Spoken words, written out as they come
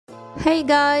Hey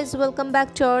guys, welcome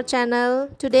back to our channel.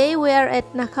 Today we are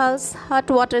at Nakhal's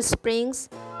hot water springs,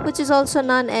 which is also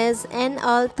known as Ain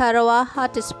Al Thawarah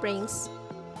hot springs.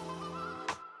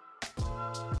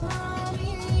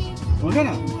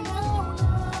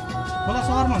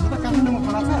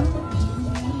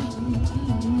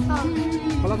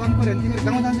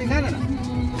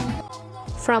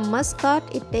 From Muscat,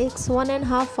 it takes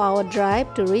 1.5 hour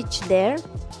drive to reach there.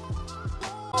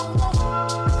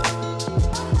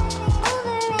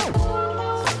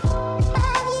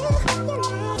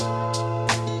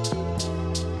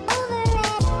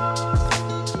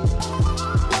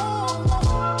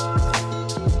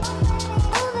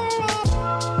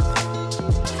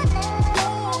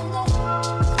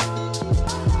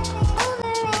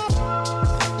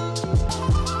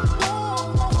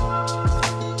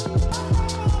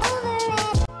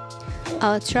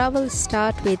 Our travel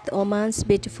starts with Oman's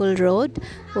beautiful road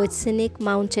with scenic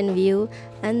mountain view,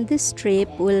 and this trip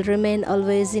will remain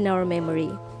always in our memory.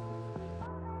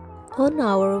 On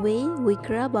our way, we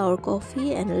grab our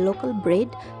coffee and local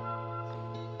bread.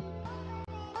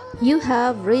 You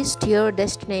have reached your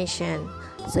destination.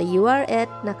 So you are at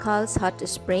Nakhal's hot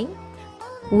spring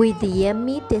with the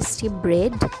yummy tasty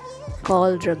bread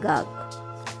called ragag.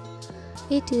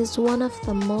 It is one of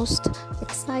the most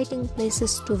exciting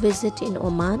places to visit in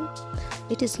Oman.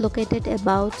 It is located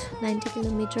about 90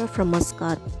 km from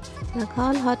Muscat.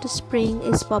 Nakhal hot spring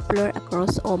is popular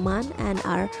across Oman and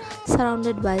are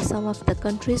surrounded by some of the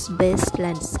country's best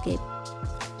landscape.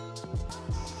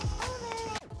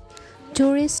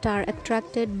 Tourists are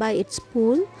attracted by its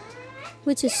pool,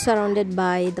 which is surrounded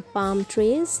by the palm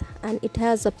trees, and it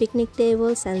has a picnic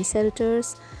tables and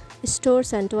shelters.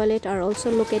 Stores and toilet are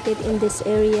also located in this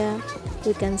area.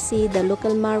 You can see the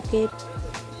local market.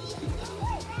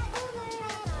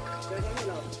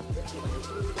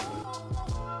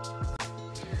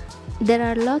 There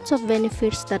are lots of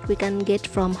benefits that we can get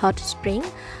from hot spring,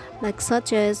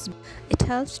 such as it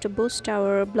helps to boost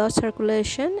our blood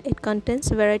circulation. It contains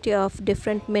a variety of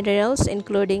different minerals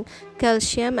including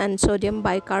calcium and sodium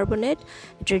bicarbonate.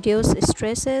 It reduces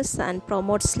stresses and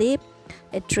promotes sleep.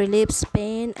 It relieves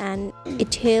pain and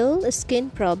it heals skin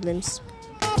problems.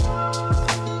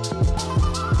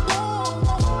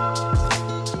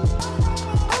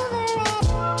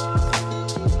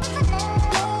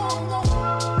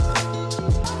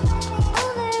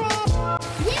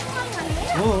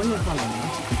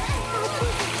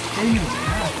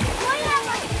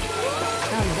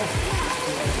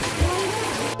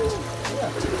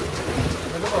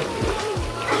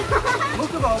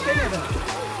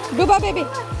 Duba baby.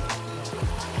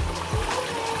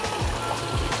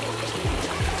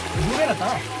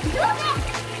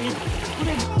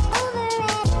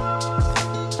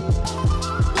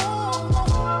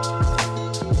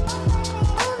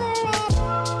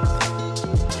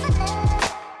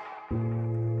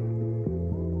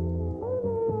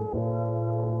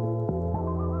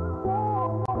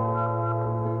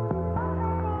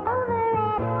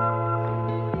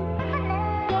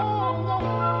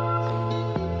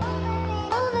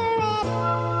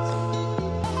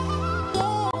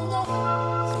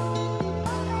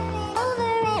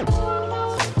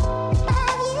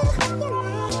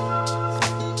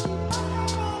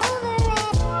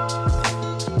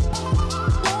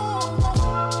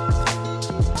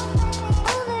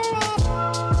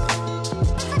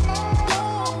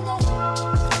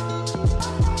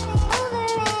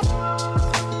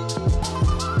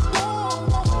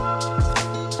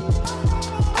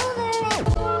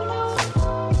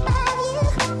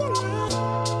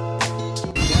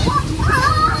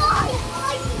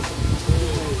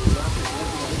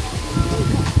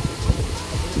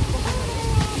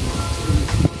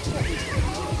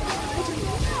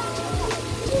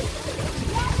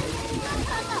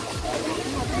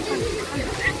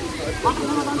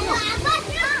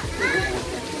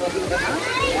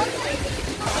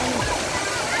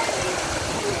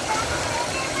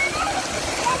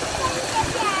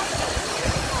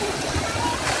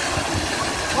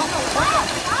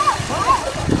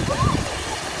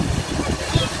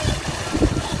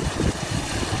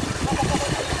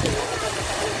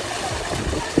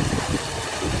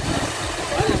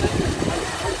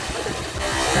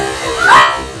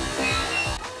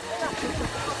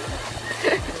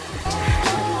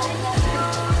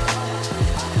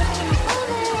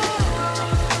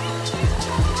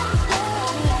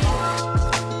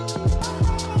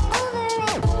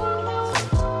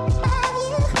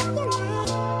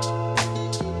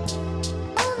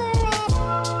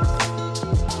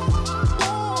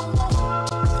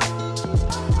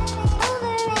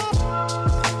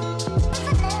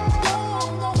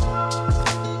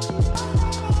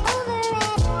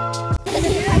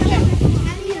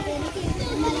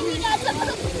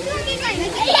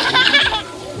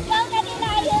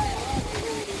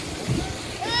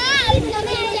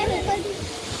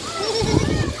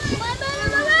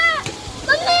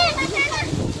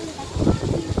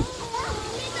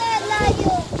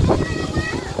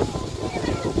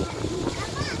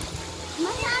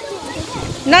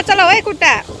 नचलाऊ है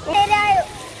खुट्टा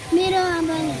मेरो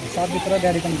सबभित्र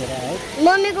गाडी पनि धेरै है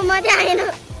मम्मीको मात्रै आएन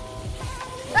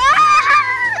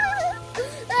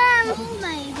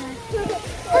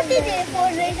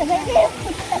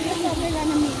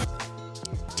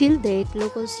Till date,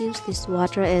 locals use this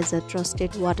water as a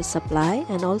trusted water supply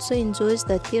and also enjoys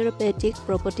the therapeutic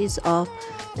properties of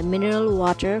the mineral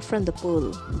water from the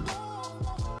pool.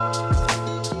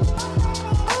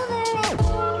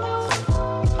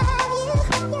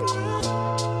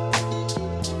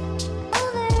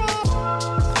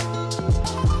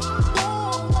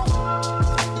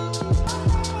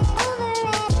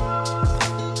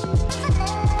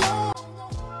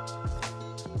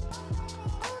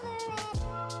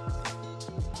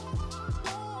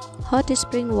 Hot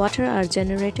spring water are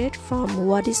generated from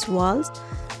Wadi's walls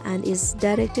and is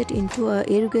directed into a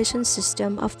irrigation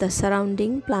system of the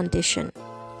surrounding plantation.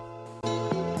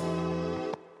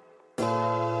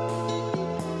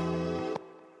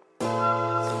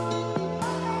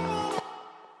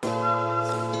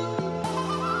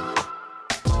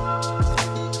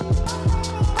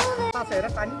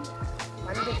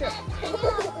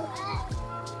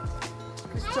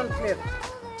 Crystal clear.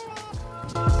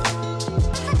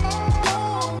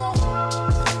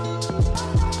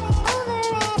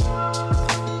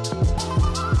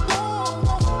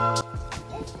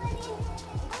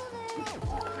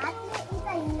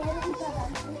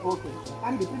 Okay.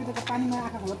 पानी भित्र त पानीमा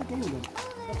आँखा खोला त केही हुँदैन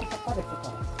त्यो सबै देख्छ त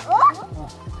ओ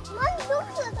मन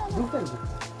दुख्छ त दुख्छ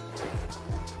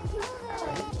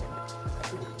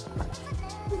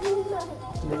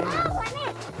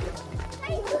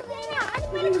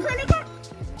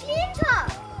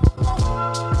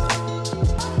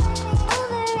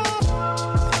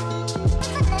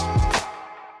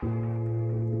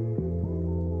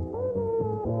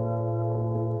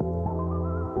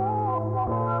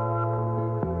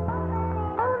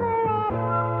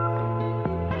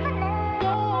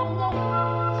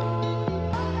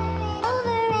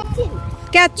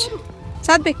Catch.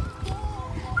 Sadvik.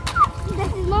 This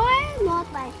is not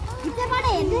like. भित्रबाट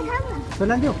हेर्दै खाऊ न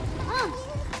सोलान्दियो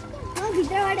म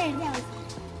भित्रबाट हेर्दै आउँछु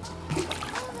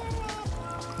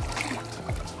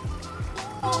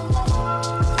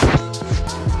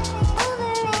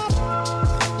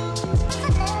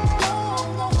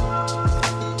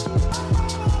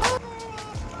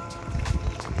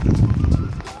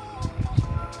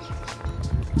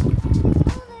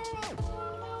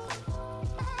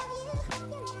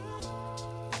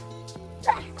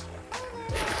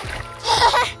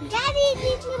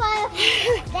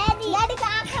Daddy ka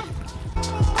आँखा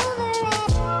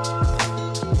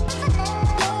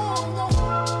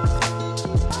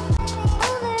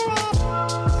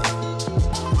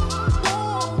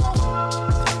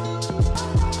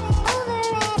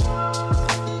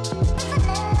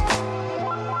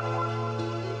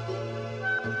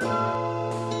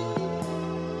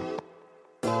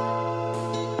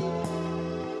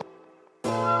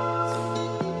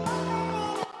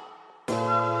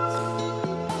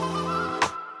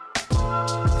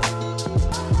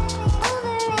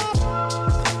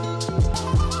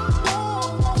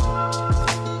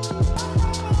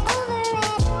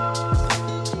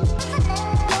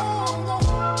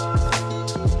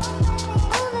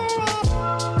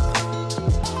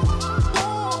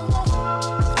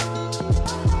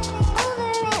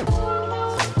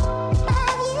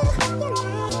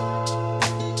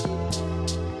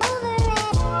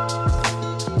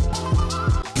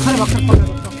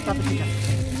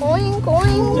Oink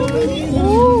oink.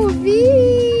 Oh, V.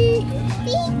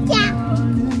 Pizza.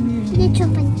 Dia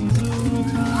coba.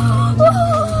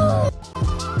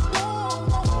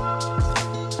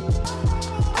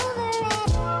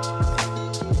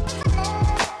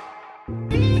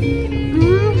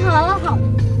 Halo.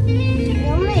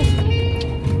 Yummy.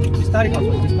 बिस्तारै खाऊ